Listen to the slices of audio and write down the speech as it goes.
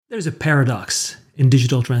There's a paradox in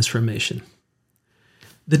digital transformation.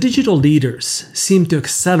 The digital leaders seem to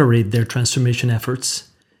accelerate their transformation efforts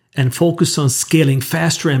and focus on scaling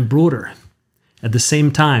faster and broader. At the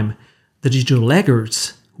same time, the digital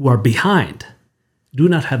laggards who are behind do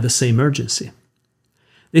not have the same urgency.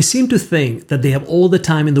 They seem to think that they have all the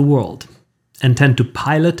time in the world and tend to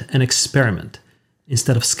pilot and experiment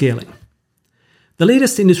instead of scaling. The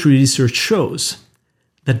latest industry research shows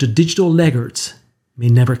that the digital laggards may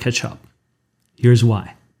never catch up. Here's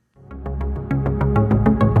why.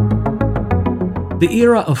 The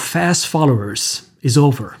era of fast followers is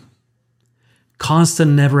over.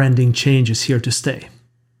 Constant, never-ending change is here to stay.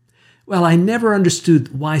 Well, I never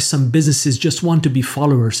understood why some businesses just want to be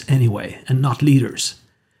followers anyway and not leaders.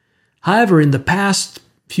 However, in the past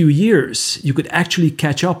few years, you could actually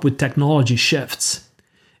catch up with technology shifts.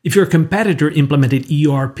 If your competitor implemented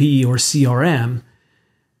ERP or CRM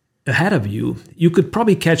ahead of you, you could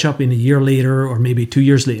probably catch up in a year later or maybe 2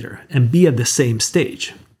 years later and be at the same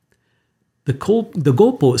stage. The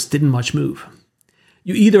goalpost didn't much move.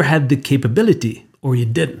 You either had the capability or you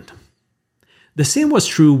didn't. The same was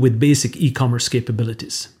true with basic e-commerce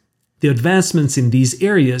capabilities. The advancements in these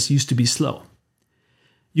areas used to be slow.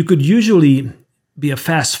 You could usually be a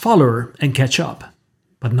fast follower and catch up,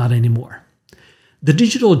 but not anymore. The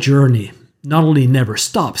digital journey not only never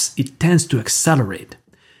stops, it tends to accelerate.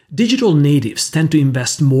 Digital natives tend to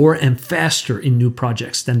invest more and faster in new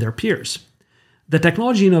projects than their peers. The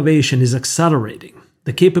technology innovation is accelerating.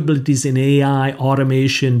 The capabilities in AI,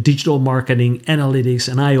 automation, digital marketing, analytics,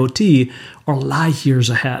 and IoT are light years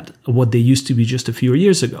ahead of what they used to be just a few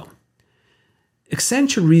years ago.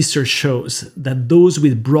 Accenture research shows that those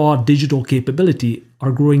with broad digital capability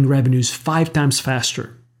are growing revenues 5 times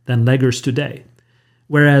faster than laggards today,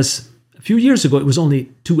 whereas a few years ago it was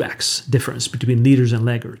only 2x difference between leaders and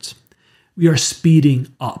laggards. We are speeding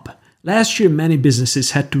up. Last year, many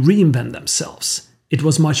businesses had to reinvent themselves. It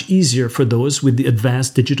was much easier for those with the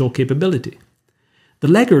advanced digital capability. The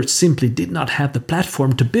laggards simply did not have the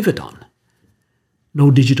platform to pivot on.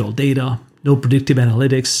 No digital data, no predictive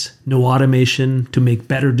analytics, no automation to make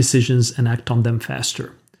better decisions and act on them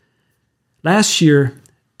faster. Last year,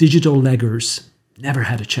 digital laggards never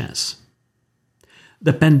had a chance.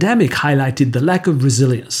 The pandemic highlighted the lack of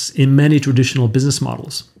resilience in many traditional business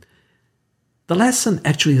models. The lesson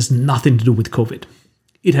actually has nothing to do with COVID.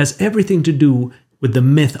 It has everything to do with the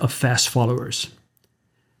myth of fast followers.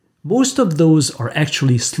 Most of those are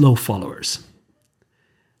actually slow followers.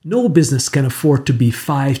 No business can afford to be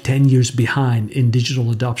 5-10 years behind in digital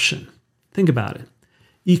adoption. Think about it.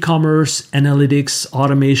 E-commerce, analytics,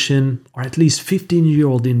 automation are at least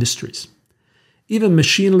 15-year-old industries. Even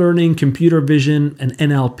machine learning, computer vision, and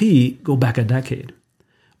NLP go back a decade.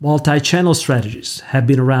 Multi-channel strategies have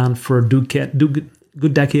been around for a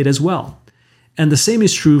good decade as well. And the same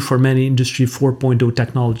is true for many Industry 4.0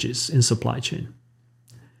 technologies in supply chain.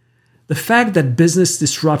 The fact that business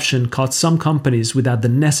disruption caught some companies without the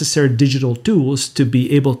necessary digital tools to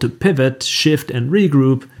be able to pivot, shift, and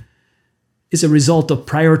regroup is a result of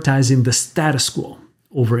prioritizing the status quo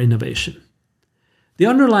over innovation. The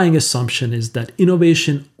underlying assumption is that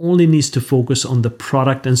innovation only needs to focus on the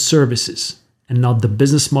product and services and not the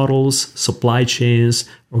business models, supply chains,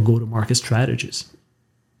 or go-to-market strategies.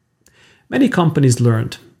 Many companies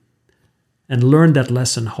learned that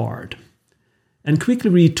lesson hard and quickly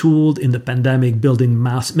retooled in the pandemic, building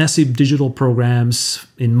massive digital programs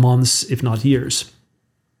in months, if not years.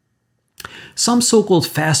 Some so-called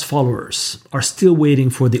fast followers are still waiting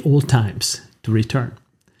for the old times to return.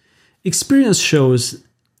 Experience shows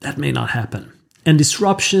that may not happen, and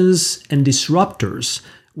disruptions and disruptors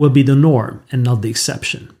will be the norm and not the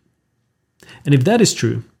exception. And if that is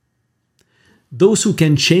true, those who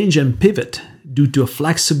can change and pivot due to a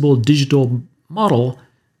flexible digital model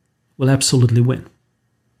will absolutely win.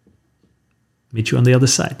 Meet you on the other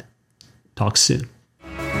side. Talk soon.